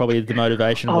think that probably is the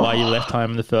motivation why you left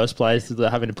home in the first place,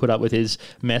 having to put up with his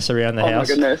mess around the house.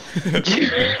 Oh my goodness.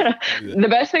 The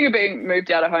best thing of being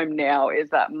moved out of home now is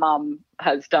that Mum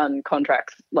has done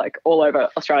contracts all over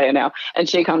Australia now, and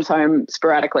she comes home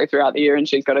sporadically throughout the year, and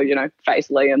she's got to face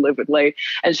Lee and live with Lee,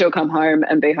 and she'll come home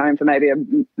and be home for maybe a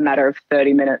matter of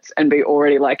 30 minutes and be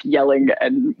already yelling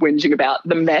and whinging about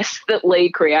the mess that Lee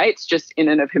creates just in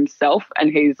and of himself,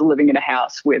 and he's living in a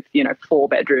house with 4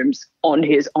 bedrooms on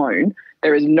his own.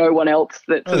 There is no one else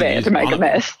that's there to make a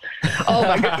mess. Oh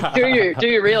my God! Do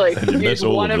you really? Use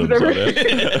one of them.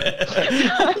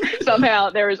 Somehow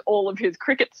there is all of his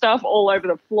cricket stuff all over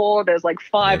the floor. There's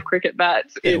 5 cricket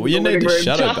bats in the living room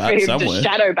just for him to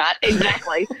shadow bat.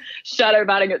 Exactly. Shadow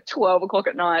batting at 12 o'clock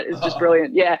at night is just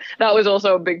brilliant. Yeah, that was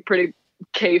also a pretty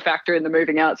key factor in the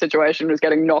moving out situation was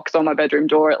getting knocks on my bedroom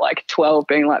door at like 12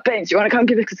 being like, Beans, you want to come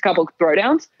give us a couple of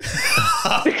throwdowns?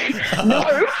 No.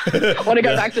 I want to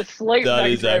go back to sleep. That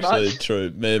Thanks is very actually much.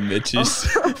 true. Me and Mitch used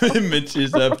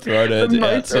to have throwdowns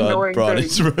outside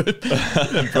Bridie's room.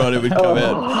 And Bridie would come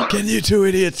out, can you two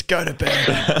idiots go to bed?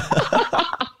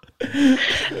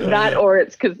 That or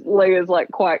it's because Lee is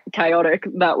like quite chaotic.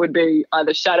 That would be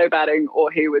either shadow batting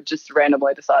or he would just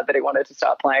randomly decide that he wanted to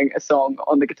start playing a song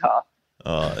on the guitar.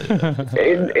 Oh,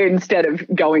 yeah. Instead of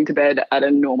going to bed at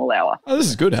a normal hour. Oh, this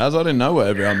is good, Haz. I didn't know where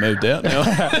everyone moved out now.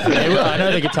 I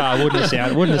know the guitar wouldn't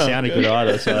have sounded good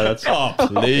either. So that's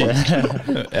please.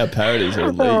 Our parodies are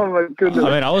elite. Oh my goodness.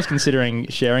 I mean, I was considering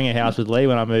sharing a house with Lee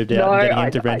when I moved out and getting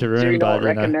him to rent a room. I do not but,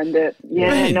 recommend it.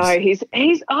 Yeah, no, he's.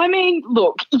 I mean,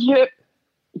 look,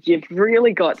 you've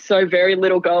really got so very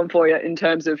little going for you in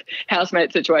terms of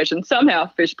housemate situation. Somehow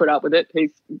Fish put up with it.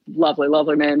 He's lovely,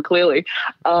 lovely man, clearly.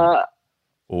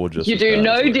 Or just you do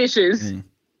no dishes.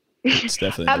 It's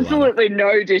definitely absolutely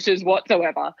no dishes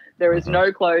whatsoever. There is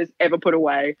no clothes ever put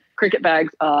away. Cricket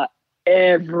bags are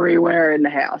everywhere in the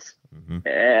house.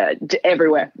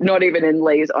 Everywhere. Not even in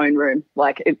Lee's own room.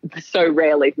 Like, it so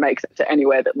rarely makes it to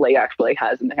anywhere that Lee actually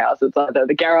has in the house. It's either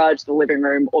the garage, the living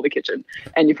room, or the kitchen.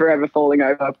 And you're forever falling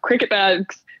over cricket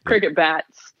bags, cricket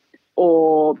bats,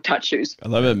 or touch shoes. I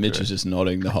love how Mitch is just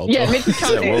nodding the whole time. Yeah, Mitch is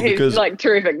coming. He's like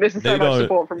terrific. This is so much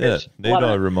support from Mitch. Need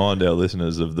I remind our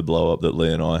listeners of the blow up that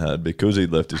Lee and I had because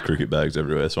he'd left his cricket bags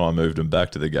everywhere. So I moved them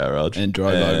back to the garage and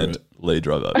drove over it. Lee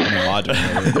drove over. No, I don't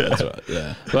know. That's right.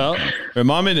 Yeah. Well,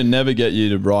 remind me to never get you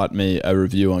to write me a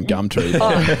review on Gumtree.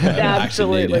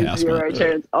 Absolutely zero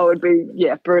chance. I would be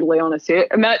brutally honest here.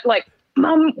 And that, like,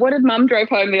 Mum, what did Mum drove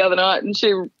home the other night and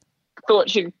she thought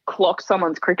she'd clocked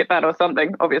someone's cricket bat or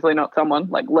something. Obviously not someone,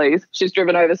 like Lee's. She's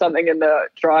driven over something in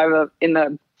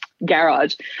the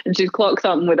garage and she's clocked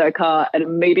something with her car and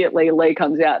immediately Lee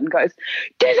comes out and goes,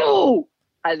 Dizzle!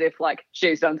 As if like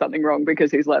she's done something wrong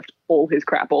because he's left all his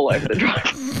crap all over the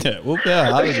drive. Yeah, well,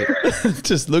 how is it?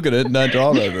 Just look at it and don't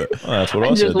drive over it. Oh, that's what I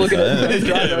said. Just look at it and don't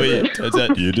drive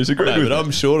over it. You disagree no, but I'm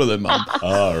shorter than Mum.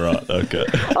 Oh, right. Okay.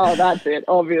 Oh, that's it,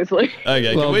 obviously.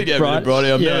 Okay, Well, can we get rid of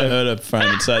Bridie? I've yeah. never heard her frame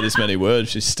and say this many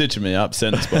words. She's stitching me up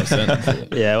sentence by sentence.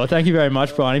 Yeah, well, thank you very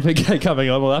much, Brian, for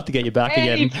coming on. We'll have to get you back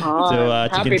again to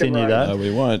continue that. No,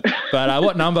 we won't. But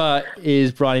what number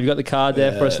is, Brian? Have you got the card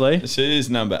there for us, Lee? She is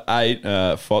number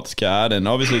 8, Fots card. And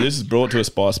obviously this is brought to us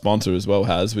by a sponsor as well,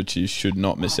 Haz, which you should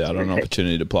not miss out on an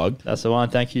opportunity to plug. That's the one.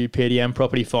 Thank you, PDM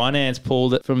Property Finance.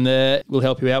 Pulled it from there. We'll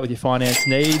help you out with your finance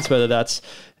needs, whether that's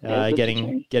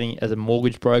getting as a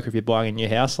mortgage broker if you're buying a new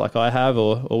house like I have,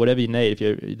 or whatever you need if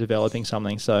you're developing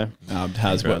something. So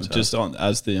Haz, just on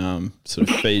as the sort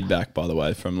of feedback, by the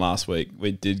way, from last week,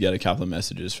 we did get a couple of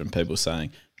messages from people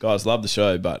saying, guys, love the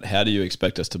show, but how do you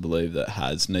expect us to believe that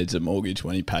Haz needs a mortgage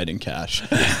when he paid in cash?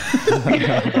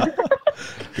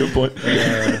 Good point.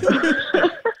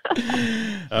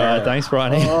 All right, thanks,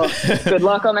 Brian. Good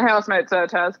luck on the housemate, Sir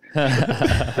Taz.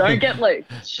 Don't get Lee.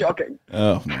 Shocking.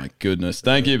 Oh, my goodness.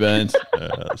 Thank you, Ben.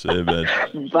 See you,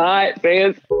 Ben. Bye. See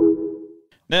you.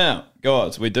 Now,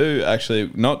 guys, we do actually,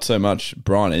 not so much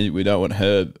Bryony. We don't want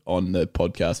her on the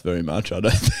podcast very much, I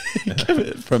don't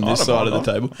think, from this side of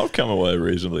the table. I've come away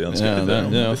reasonably unscathed.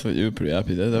 I thought you were pretty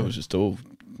happy there. That was just all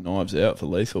knives out for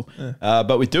Lethal. Yeah.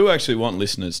 But we do actually want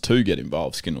listeners to get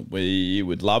involved, Skinnell. We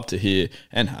would love to hear,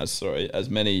 as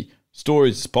many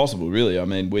stories as possible, really. I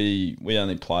mean, we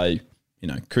only play,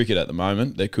 cricket at the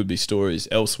moment. There could be stories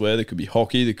elsewhere. There could be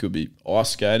hockey. There could be ice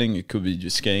skating. It could be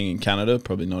just skiing in Canada.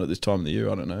 Probably not at this time of the year.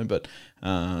 I don't know. But,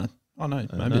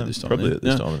 maybe at this time probably of the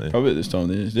year. At this time of the year. Probably at this time of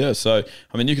the year. Yeah. So,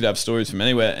 I mean, you could have stories from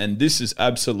anywhere, and this is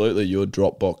absolutely your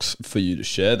Dropbox for you to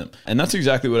share them. And that's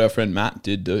exactly what our friend Matt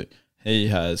did do. He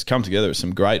has come together with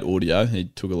some great audio. He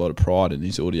took a lot of pride in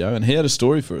his audio, and he had a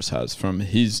story for us, Haz, from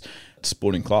his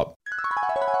sporting club.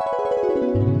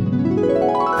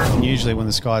 Usually when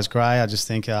the sky's grey, I just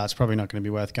think it's probably not going to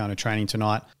be worth going to training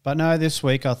tonight. But no, this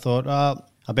week I thought,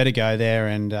 I better go there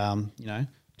and,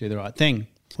 do the right thing.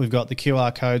 We've got the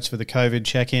QR codes for the COVID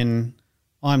check-in.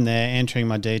 I'm there entering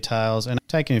my details and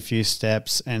taking a few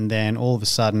steps, and then all of a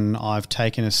sudden I've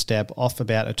taken a step off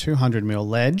about a 200mm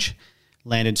ledge,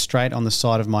 landed straight on the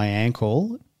side of my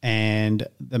ankle, and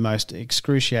the most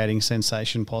excruciating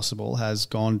sensation possible has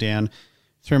gone down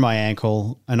through my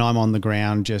ankle, and I'm on the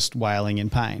ground just wailing in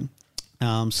pain.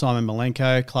 Simon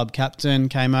Malenko, club captain,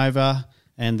 came over,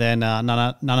 and then none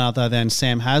other than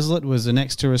Sam Hazlitt was the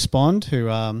next to respond, who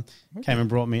came and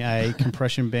brought me a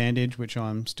compression bandage, which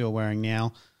I'm still wearing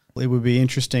now. It would be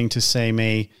interesting to see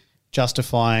me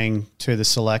justifying to the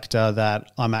selector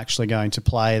that I'm actually going to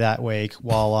play that week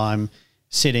while I'm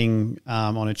sitting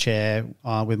on a chair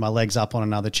with my legs up on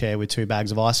another chair with 2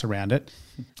 bags of ice around it.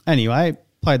 Anyway,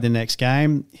 played the next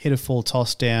game, hit a full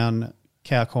toss down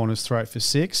Cow Corner's throat for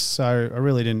 6, so I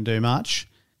really didn't do much.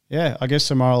 Yeah, I guess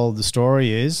the moral of the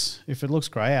story is if it looks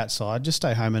grey outside, just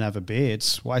stay home and have a beer.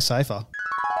 It's way safer.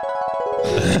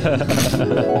 It's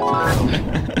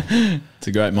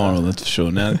a great moral, that's for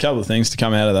sure. Now, a couple of things to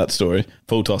come out of that story.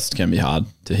 Full tosses can be hard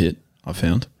to hit, I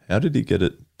found. How did he get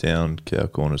it down Cow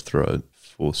Corner's throat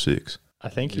for 6? I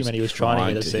think he was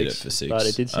trying to hit it for 6. but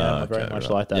it did sound very much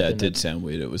like that. Yeah, it did sound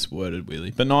weird. It was worded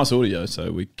weirdly. But nice audio,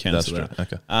 so we cancelled it.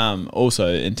 Okay.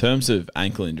 Also, in terms of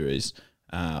ankle injuries,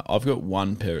 I've got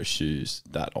one pair of shoes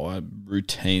that I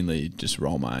routinely just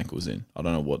roll my ankles in. I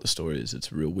don't know what the story is.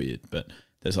 It's real weird, but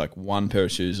there's like one pair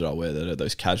of shoes that I wear that are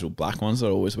those casual black ones that I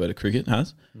always wear to cricket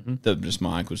has. That just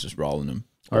my ankles just rolling them.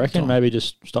 I reckon maybe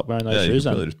just stop wearing those shoes.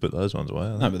 You can just put those ones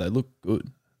away. No, but they look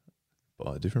good.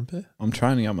 Buy a different pair. I'm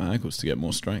training up my ankles to get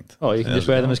more strength. Oh, you can just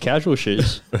wear them as casual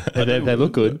shoes. they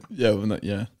look good. Yeah,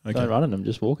 okay. Don't run in them,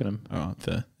 just walk in them. All right,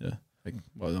 fair. Yeah.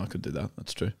 Well, I could do that.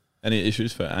 That's true. Any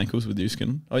issues for ankles with you,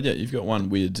 Skin? Oh, yeah, you've got one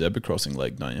weird zebra crossing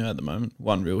leg, don't you, at the moment?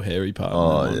 One real hairy part.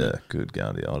 Oh, yeah, good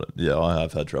Gandhi on it. Yeah, I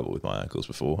have had trouble with my ankles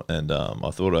before, and I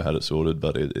thought I had it sorted,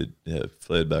 but it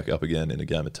flared back up again in a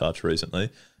game of touch recently,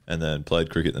 and then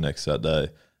played cricket the next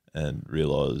Saturday and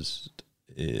realised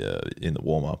in the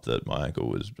warm-up that my ankle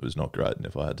was not great, and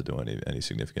if I had to do any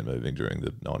significant moving during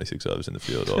the 96 overs in the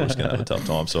field, I was going to have a tough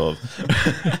time. So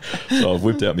I've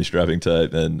whipped out my strapping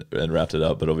tape and wrapped it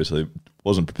up, but obviously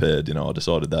wasn't prepared. I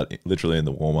decided that literally in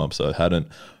the warm-up, so I hadn't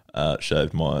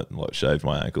shaved my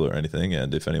ankle or anything,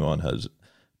 and if anyone has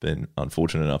been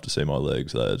unfortunate enough to see my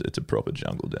legs, it's a proper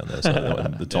jungle down there. So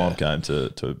when the time came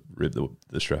to rip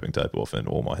the strapping tape off, and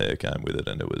all my hair came with it,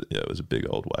 and it was a big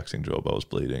old waxing job. I was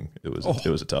bleeding. It was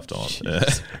a tough time. Yeah.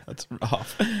 That's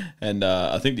rough. And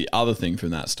I think the other thing from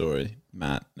that story,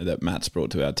 Matt's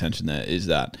brought to our attention there, is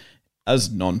that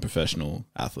as non-professional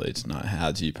athletes,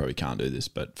 you probably can't do this,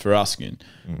 but for us,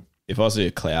 if I see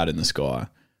a cloud in the sky,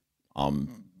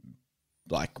 I'm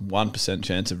like 1%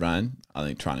 chance of rain, I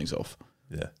think training's off.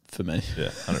 Yeah. For me. Yeah,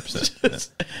 100%.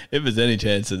 If there's any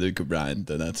chance that it could rain,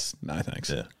 then that's no thanks.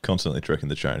 Yeah, constantly checking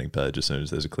the training page as soon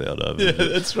as there's a cloud over. Yeah,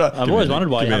 that's right. I've always wondered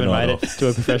why you haven't made it to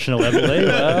a professional level, Lee.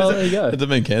 Well, there you go. Has it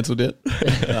been cancelled yet?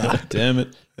 Damn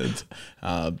it.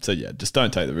 So, yeah, just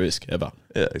don't take the risk, ever.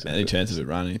 Yeah, exactly. Any chances of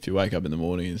raining, if you wake up in the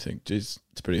morning and think, geez,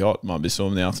 it's pretty hot, might be a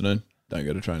storm in the afternoon, don't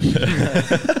go to training.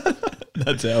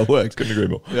 That's how it works. Couldn't agree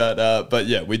more. But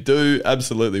yeah, we do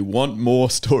absolutely want more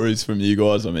stories from you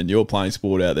guys. I mean, you're playing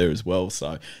sport out there as well,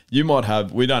 so we don't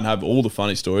have all the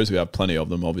funny stories. We have plenty of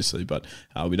them, obviously, but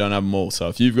we don't have them all. So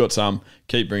if you've got some,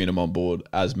 keep bringing them on board,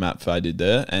 as Matt Fay did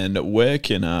there. And where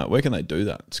can they do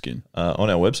that, Skin? On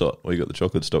our website, we got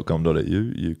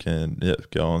thechocolates.com.au. You can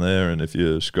go on there, and if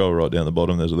you scroll right down the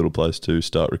bottom, there's a little place to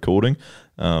start recording.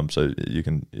 So you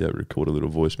can record a little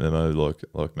voice memo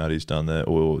like Matty's done there,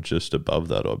 or just above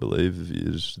that, I believe,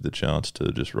 is the chance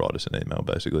to just write us an email,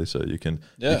 basically. So you can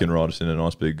write us in a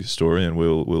nice big story, and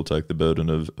we'll take the burden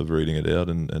of reading it out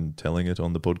and telling it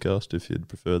on the podcast if you'd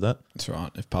prefer that. That's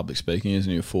right. If public speaking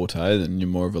isn't your forte, then you're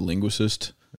more of a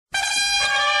linguist.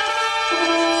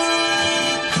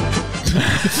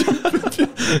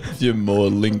 If you're more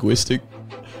linguistic.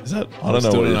 Is that? I don't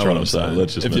know what you're trying to say.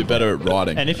 Let's just if you're better at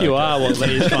writing. And if you are what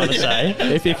Lee's trying to say,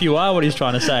 if you are what he's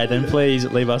trying to say, then please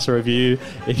leave us a review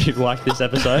if you've liked this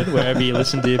episode, wherever you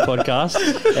listen to your podcast.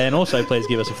 And also please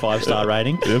give us a 5-star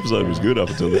rating. The episode was good up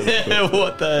until then. Yeah,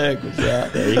 what the heck was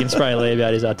that? Yeah, you can spray Lee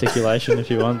about his articulation if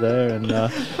you want there. And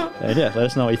let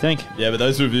us know what you think. Yeah, but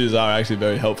those reviews are actually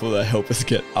very helpful. They help us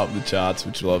get up the charts,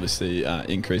 which will obviously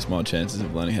increase my chances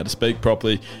of learning how to speak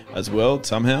properly as well.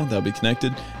 Somehow they'll be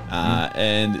connected.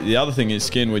 And the other thing is,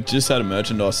 Skin, we just had a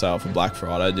merchandise sale for Black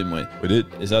Friday, didn't we? We did.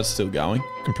 Is that still going?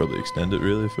 We can probably extend it,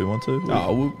 really, if we want to.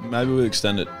 Maybe we'll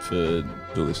extend it for the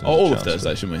listeners. All of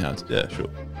Thursday, shouldn't we have? Yeah, sure.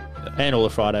 Yeah. And all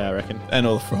of Friday, I reckon. And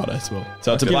all of Friday as well.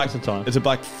 So it's a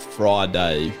Black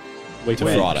Friday week to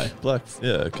Friday.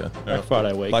 Okay. Black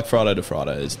Friday week. Black Friday to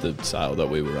Friday is the sale that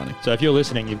we were running. So if you're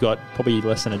listening, you've got probably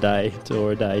less than a day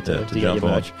to get your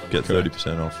merch. Get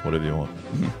 30% off, whatever you want.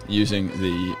 Using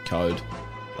the code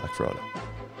Black Friday.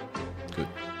 Good.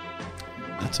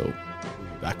 That's all. We'll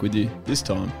be back with you this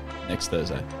time next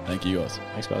Thursday. Thank you guys.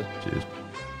 Thanks, guys. Cheers.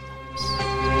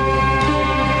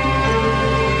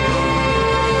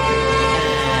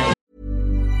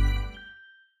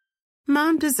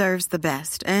 Mom deserves the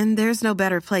best, and there's no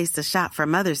better place to shop for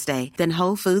Mother's Day than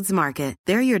Whole Foods Market.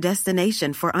 They're your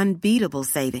destination for unbeatable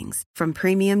savings, from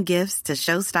premium gifts to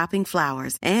show-stopping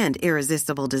flowers and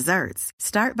irresistible desserts.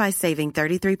 Start by saving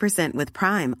 33% with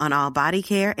Prime on all body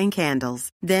care and candles.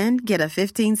 Then get a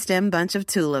 15-stem bunch of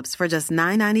tulips for just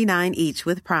 $9.99 each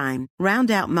with Prime. Round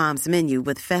out Mom's menu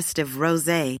with festive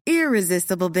rosé,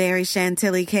 irresistible berry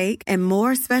chantilly cake, and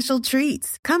more special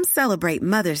treats. Come celebrate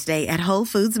Mother's Day at Whole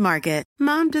Foods Market.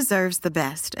 Mom deserves the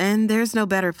best, and there's no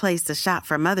better place to shop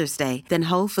for Mother's Day than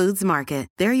Whole Foods Market.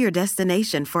 They're your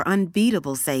destination for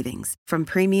unbeatable savings, from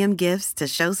premium gifts to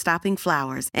show-stopping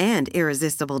flowers and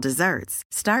irresistible desserts.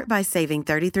 Start by saving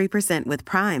 33% with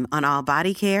Prime on all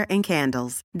body care and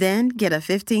candles. Then get a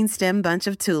 15-stem bunch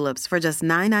of tulips for just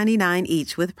 $9.99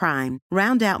 each with Prime.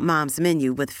 Round out Mom's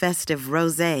menu with festive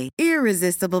rosé,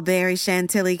 irresistible berry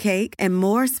chantilly cake, and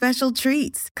more special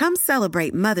treats. Come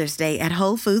celebrate Mother's Day at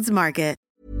Whole Foods Market.